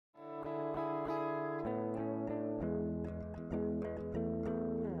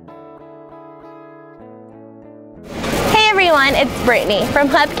everyone, it's Brittany from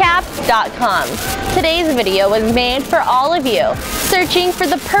Hubcaps.com. Today's video was made for all of you searching for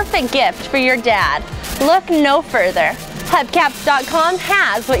the perfect gift for your dad. Look no further. Hubcaps.com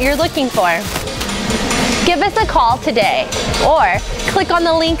has what you're looking for. Give us a call today or click on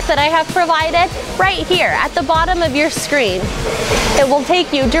the link that I have provided right here at the bottom of your screen. It will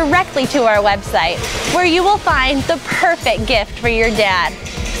take you directly to our website where you will find the perfect gift for your dad.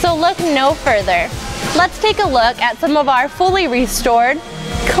 So look no further. Let's take a look at some of our fully restored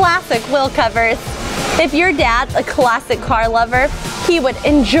classic wheel covers. If your dad's a classic car lover, he would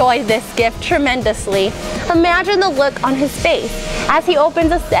enjoy this gift tremendously. Imagine the look on his face as he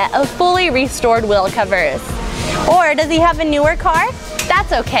opens a set of fully restored wheel covers. Or does he have a newer car?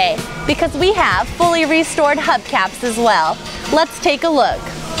 That's okay, because we have fully restored hubcaps as well. Let's take a look.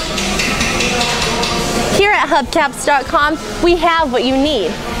 Here at Hubcaps.com, we have what you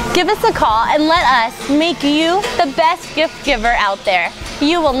need. Give us a call and let us make you the best gift giver out there.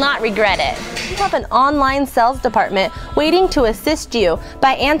 You will not regret it. We have an online sales department waiting to assist you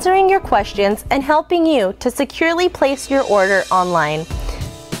by answering your questions and helping you to securely place your order online.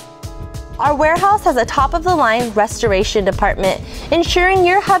 Our warehouse has a top-of-the-line restoration department, ensuring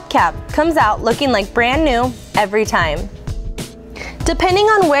your hubcap comes out looking like brand new every time. Depending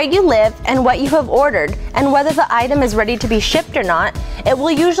on where you live and what you have ordered and whether the item is ready to be shipped or not, it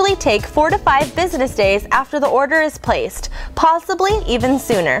will usually take 4 to 5 business days after the order is placed, possibly even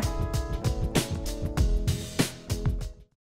sooner.